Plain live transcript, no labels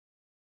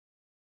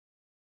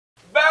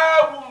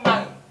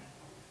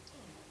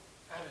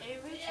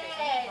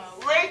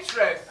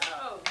stress.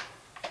 Oh.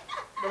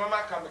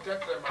 Mama come and get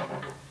them.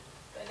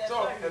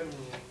 So, in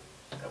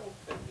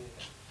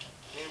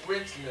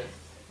weightless.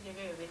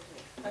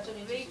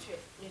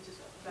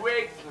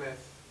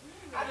 Weightless.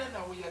 I don't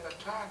know, we have a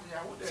child here.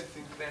 I wouldn't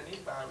think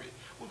anybody.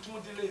 Which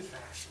would delay, sir.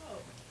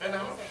 And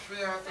I'm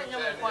afraid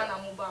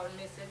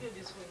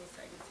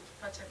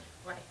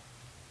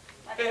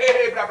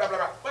hey, blah, blah,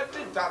 blah. But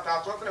didn't that?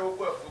 That's what I will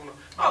work for.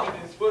 How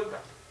did you suppose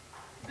that?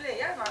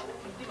 Play, I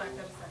don't do my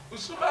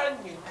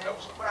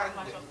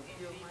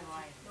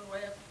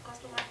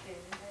customer.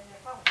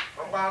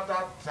 About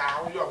that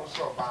town, you're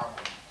so bad.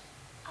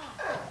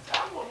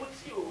 I'm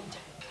with you.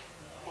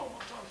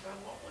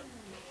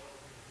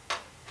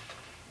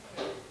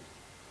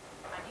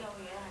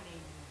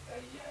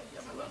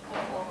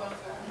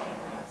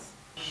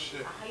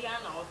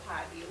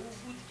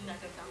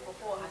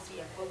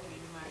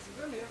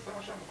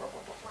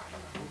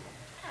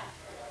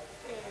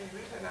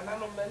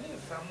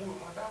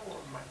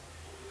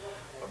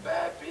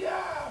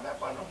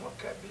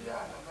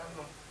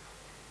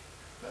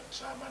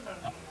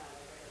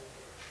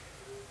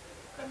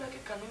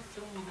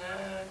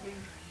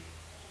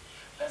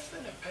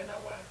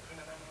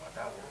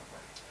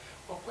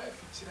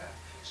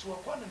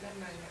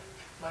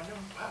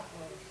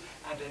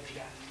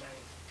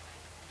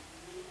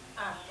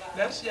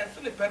 Then she had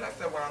Philippine as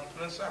the one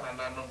prince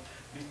and I know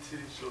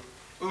so.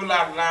 Ooh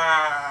la la.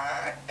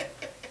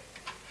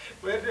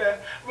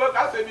 Well,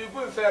 I said, you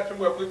couldn't say to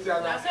work with you.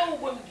 I said,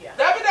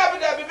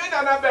 David, been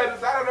on a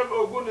bed, I don't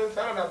know, good and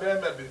son of a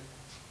bed, maybe.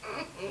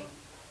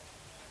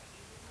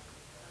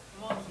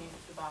 I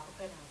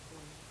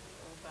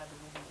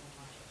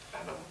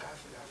don't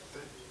cast it.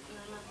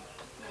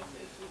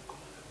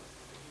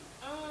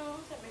 Oh,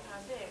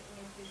 because there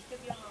is to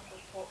be a half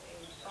of 4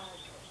 and 5.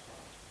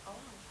 Oh,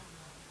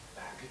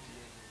 back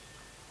again.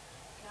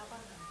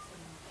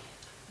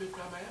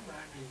 Because my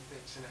marriage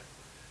section,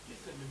 you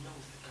said, me know,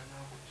 can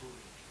I go to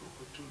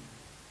you?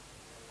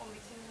 Only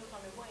thing you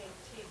come away and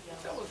take you.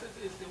 So, I said,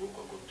 they will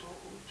go to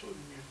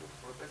me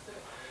for the best,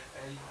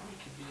 and we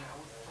could be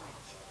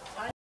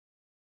outside.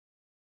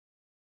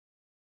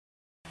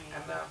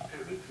 And now,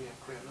 Peruvian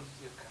cradles,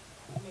 you can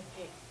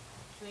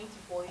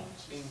 24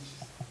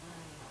 inches.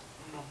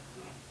 No.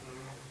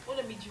 What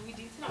a meet you with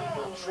it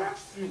now.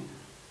 Trust me.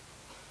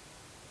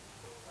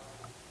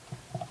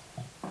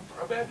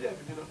 A baby,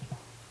 you know.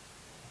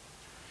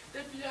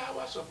 There be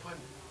hours upon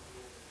you.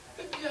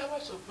 There be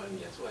hours upon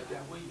you, as well, they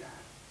are way.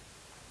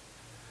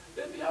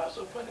 There be hours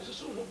upon you, so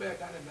soon no better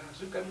than that.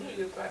 So you can hear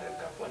your father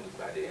and upon the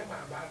Friday, and my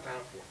bad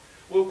time for.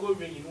 We'll go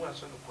bring you one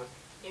son of what.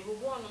 They will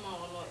warn them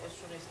on a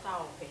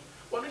star.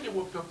 One of you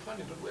will be upon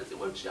it, but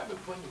what you have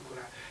upon you.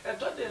 I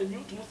thought they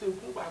knew to say,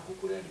 who are who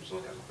could have so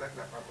that like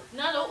that.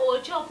 Now,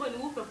 or chop and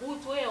whoop a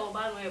boot way or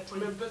by my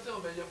person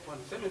of your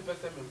pond, 7% in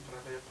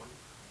private pond.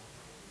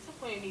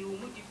 When you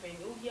would defend,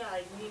 oh, yeah,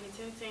 I mean, it's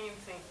insane.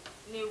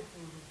 No,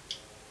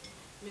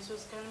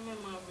 Mrs. Carmen,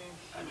 I'm a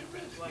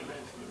friend.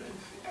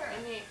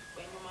 Any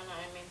when you man,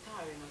 I'm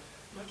entirely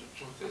not to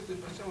trust the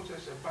person who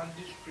says a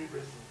bandage free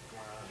wrestling.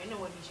 I know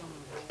what you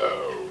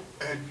oh,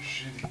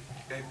 actually,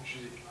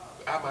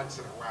 I'm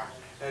answering why.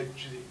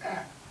 Actually,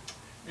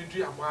 you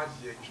do a wise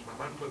yet, my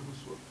man will be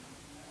so.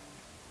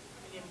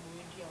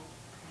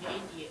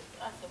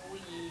 That's a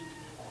way.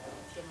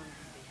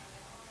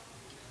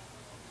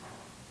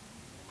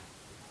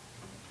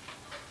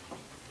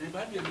 You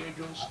might be a major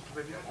to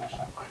the others.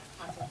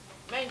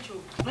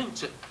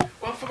 Mention.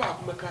 What for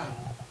about Macan?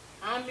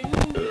 I'm in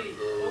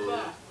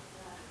over.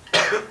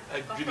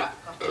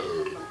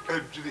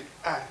 Actually,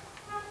 I.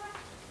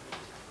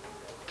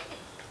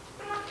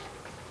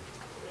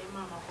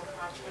 Mamma,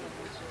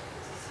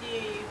 see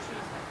you.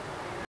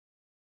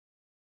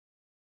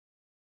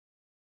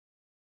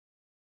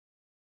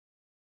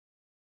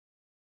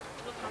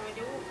 Look how we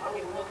do. How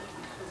we walk.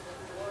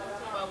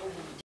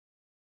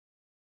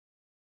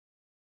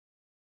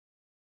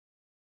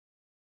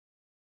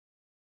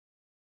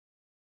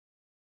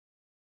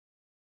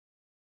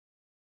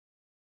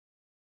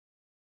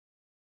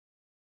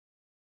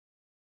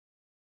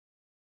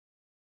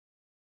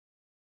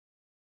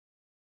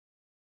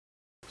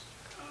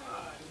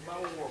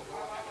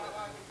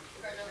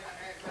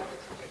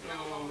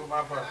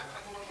 Papa,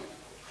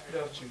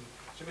 don't you?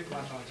 Should be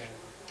my son.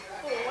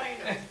 Oh, why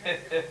not?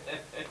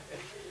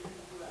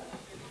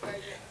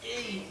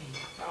 Hey,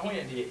 I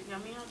want you.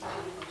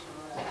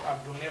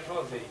 I've done it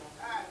for day.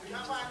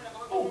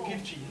 Oh,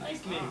 gift you.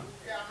 Nice name.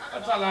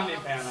 What's our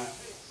landing panel?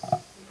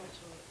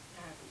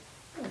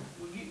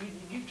 We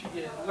give you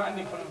the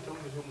landing panel to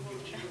give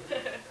you.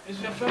 It's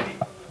your family.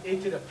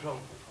 80 the plum.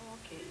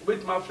 Okay.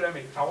 With my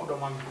family, I want the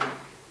man.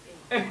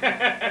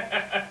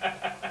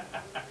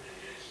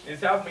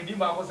 It's how me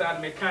dima was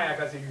and me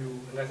kind I see you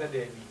and I said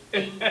Debbie. I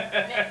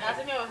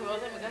said me was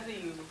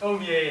you. Oh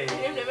yeah.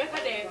 You never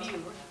had a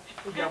view.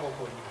 To be able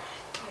for you.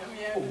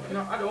 Oh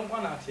no, I don't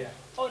want out here.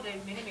 Oh, they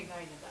made me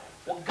guy.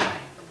 Oh guy.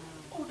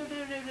 Oh the no.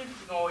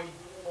 Oh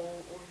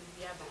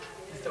yeah.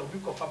 It's the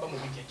week of Faba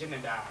Movie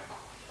Geneda.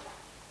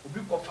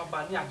 Week of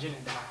Faba near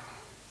Geneda.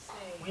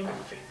 We may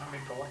fit, I may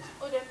what?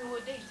 Oh, then we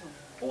will date.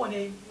 Oh,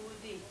 name? We will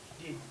date.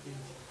 Date.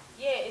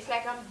 Yeah, it's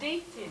like I'm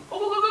dating. Go.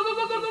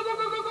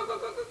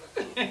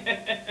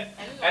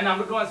 And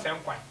I'm going to say,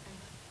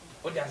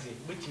 what does it?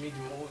 Which made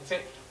you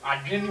say,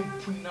 I didn't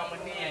put no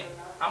money.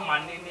 I'm my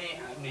name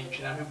and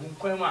nature. I'm a boom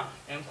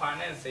and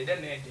finance. Say,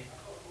 then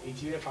it's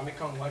here if I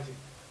come watching.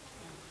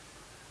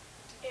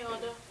 Hey,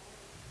 order.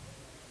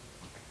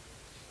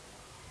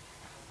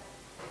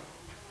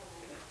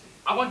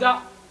 I want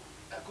that.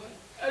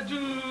 I do.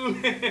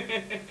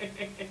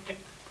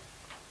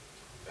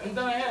 And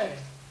then I had.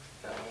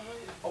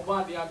 Oh,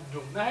 what the other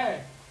doom. Nah,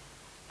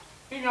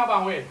 in your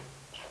bound way.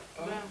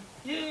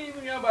 Ye,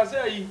 when you have a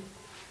say,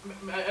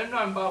 and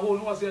I'm by who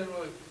was there.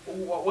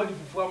 What if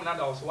you form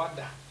another house? What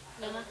that?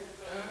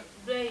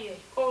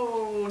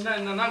 Oh, no,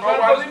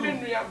 I was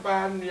living near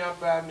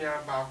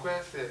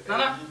question.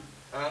 Nana,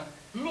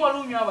 you are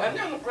doing your and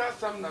then cross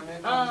some of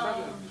them.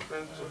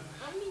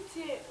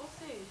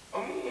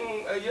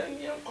 A young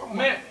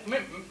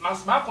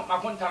must mark up my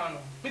container.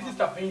 Mrs.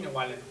 Tapin, your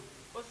wallet.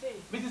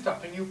 Mrs.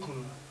 Tapin, you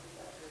couldn't.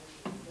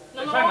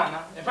 If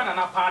I'm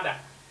not pada,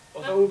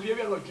 or so will be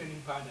able to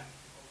training pada.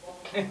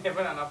 If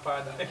I'm not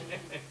pada.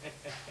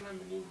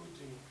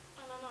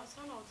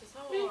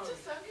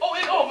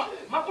 Oh,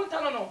 my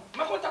container, no,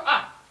 my container.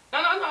 Ah,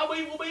 Nana,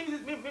 we will be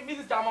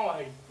Mrs.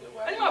 Tamaway.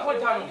 And my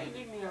container.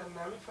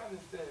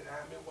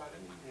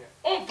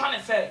 Oh, funny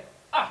say,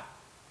 ah.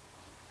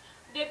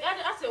 The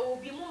other say will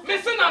be more.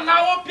 Missing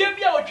now,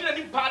 baby, I will train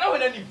in pada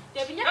when I leave.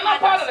 And I'm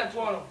part of that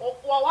one. Or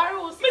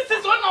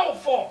Mrs. 1 hour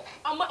 4.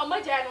 I'm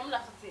a giant. I'm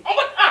not.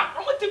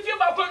 I'm going to feel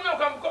about going now.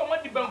 Come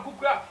what the bank.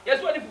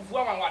 Yes, what if you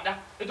form water?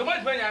 It's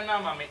much better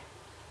now, mammy.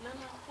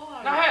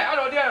 Now, I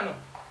don't know.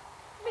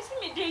 Missing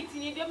me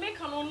dating, they make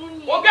an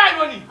only. What guy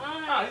money?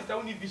 Ah, it's the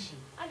only vision.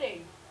 Are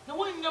they? No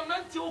one, I'm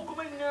not too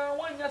coming now.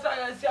 1 year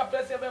I see a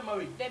person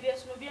memory. There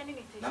will be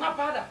any. Nana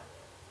pada.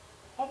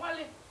 Oh,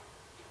 Wally.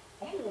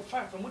 I'm more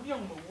fine from what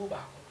young woman.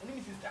 And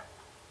Mrs.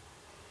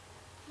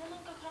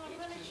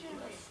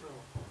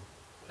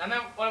 Nana,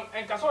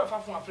 and Castle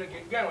from a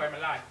flag girl, I'm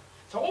alive.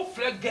 So, all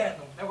flag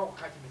girl, never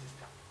catch me,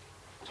 sister.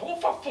 So, all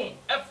for phone,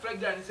 a flag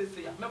girl, and say,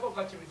 never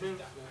catch me,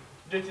 sister.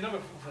 They did not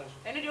have food.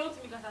 And it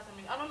don't because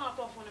I don't know how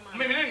to phone him.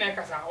 Maybe in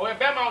Necasa or a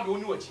bear mount on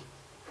you.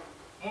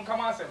 Won't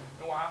come answer.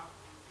 No, I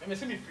may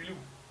see me feel you.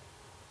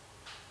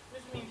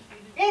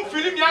 Won't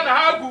feel me on the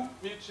hagu.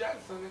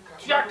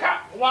 Jacka,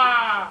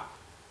 wow.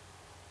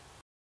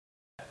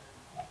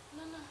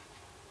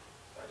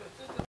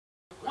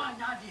 Why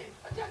not yet?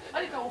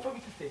 I didn't offer me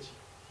to stage.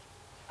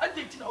 I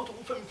didn't out of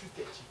offer me to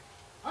stage.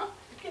 Huh?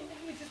 You can't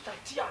make me sister.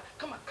 Tia,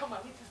 come on,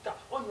 sister.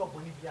 On your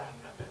Bolivia.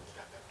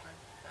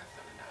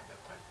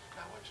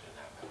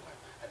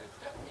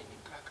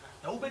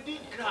 Now, we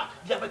did crack,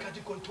 the other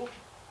catch control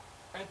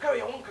and carry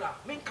your own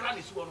crack. Main crack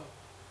is one.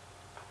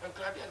 And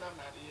clap your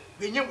number.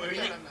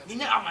 You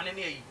know, I'm an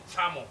enemy,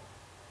 Samo.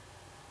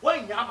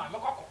 When Yama,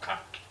 Macoca.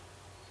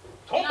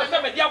 Don't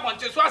let me want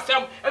to swat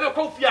some and a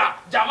coffee,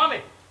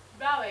 Jamame.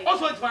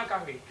 Also, it's one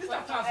country. And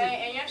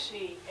yes,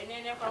 and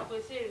then a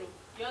say,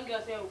 young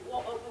girl say,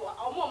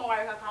 oh, more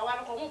like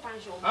a won't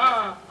punch you.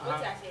 Ah,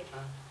 what I say.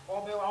 Or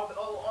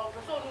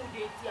so no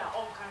date here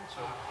on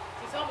country.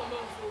 It's all no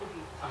food.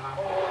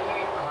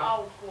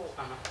 Or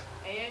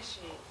and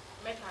she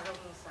met her own.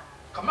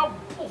 Come out,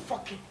 oh,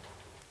 fucking.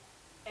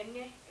 And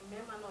then,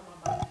 remember,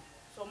 no,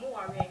 so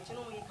more arrange, you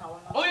know, you can.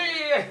 Oh,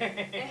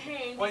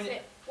 yeah. When you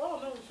say, well,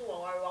 no, so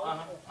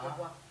our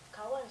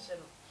Kawan.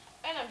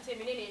 And I'm saying,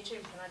 a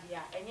trim from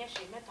Nadia, and yes,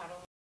 she met her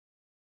own.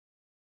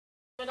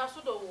 But I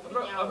should do. I'm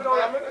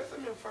going to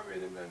send your family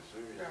and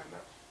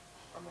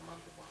I'm a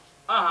month.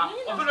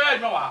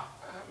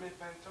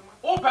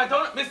 Oh,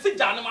 pardon, Mr.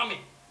 John, mammy.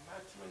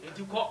 Did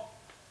you call?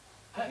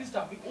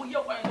 Mr. Oh,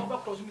 you're going over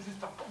close to Mrs.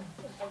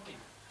 Fucking.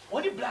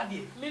 What the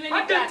bloody?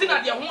 I don't think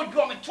that you won't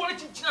draw me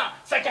 20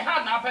 second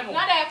hand now.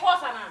 Not a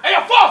force, and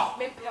a force.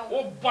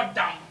 Oh, but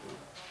down.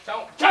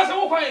 So, just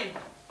away.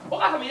 What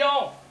got me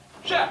on?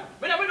 Sure,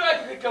 when I went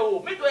to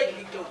go, midway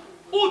to go.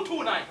 Oh,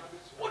 2 nights.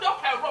 What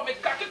up, I wrote me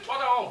crack it to the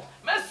home.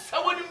 Mess,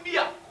 I wouldn't be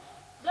up.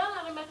 Now,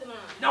 I know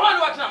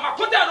what now. I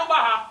put down over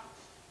her.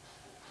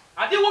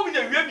 I didn't want me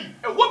to baby.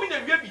 A woman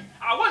and baby.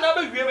 I want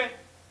another women.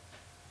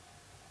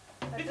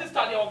 This is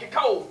study or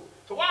cow.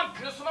 So one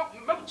person of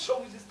member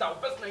show this style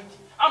first 90.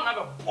 I'm not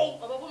a bull.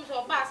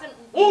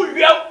 Oh,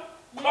 yeah.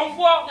 Come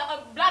for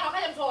blood of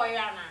him for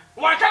Yana.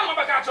 Why can't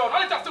I catch on?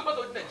 Only just to go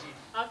to the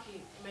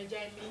okay, my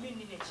giant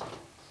minute.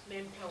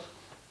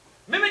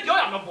 Mimi, you're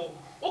a bull.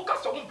 Oh,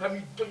 cast a woman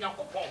to your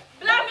coupon.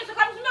 Blood me to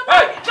come to me.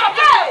 Hey, just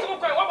what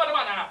about the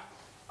man?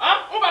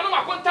 Huh? Oh, I know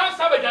my contact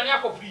savage and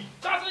Yako free.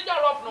 Just a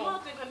jar of no.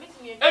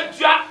 And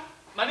Jack,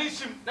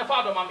 Manishim, the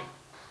father, mammy.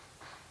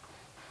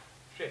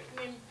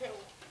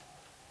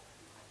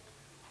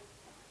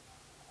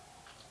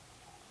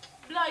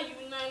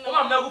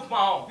 I'm not with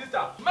my own.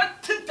 Mister, my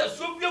tinta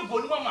so be a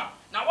good mama.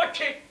 Now, what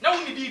cake? Now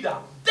we need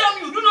that. Damn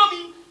you, you know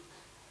me.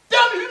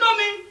 Damn you, you know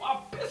me.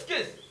 Oh,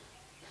 biscuits.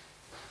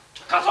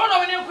 Casona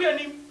when you're queering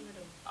him.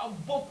 I'm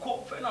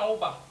Boko Fena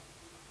over.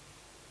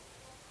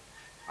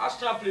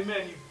 Astra play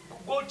man,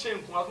 go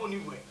chain from our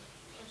anywhere.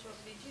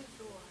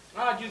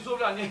 Ah, you so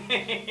run.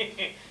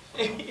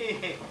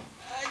 Hey,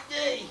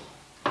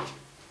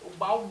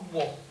 about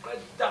war,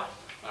 brother.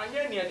 I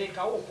near the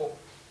cow.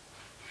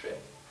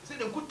 See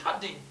the good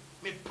tadding,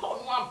 me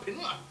pound 1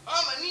 penny.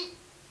 How many?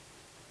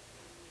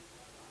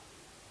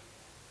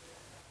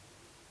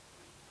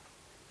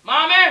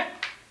 Mammy!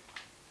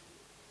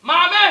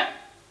 Mammy!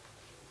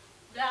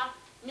 Yeah,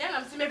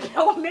 I'm seeing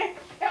me.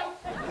 Hey,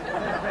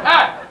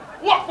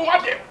 what for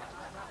what?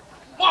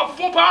 What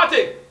for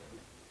party?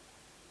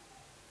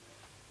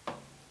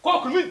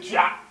 Cook me,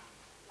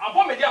 I'm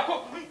going to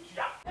cook me.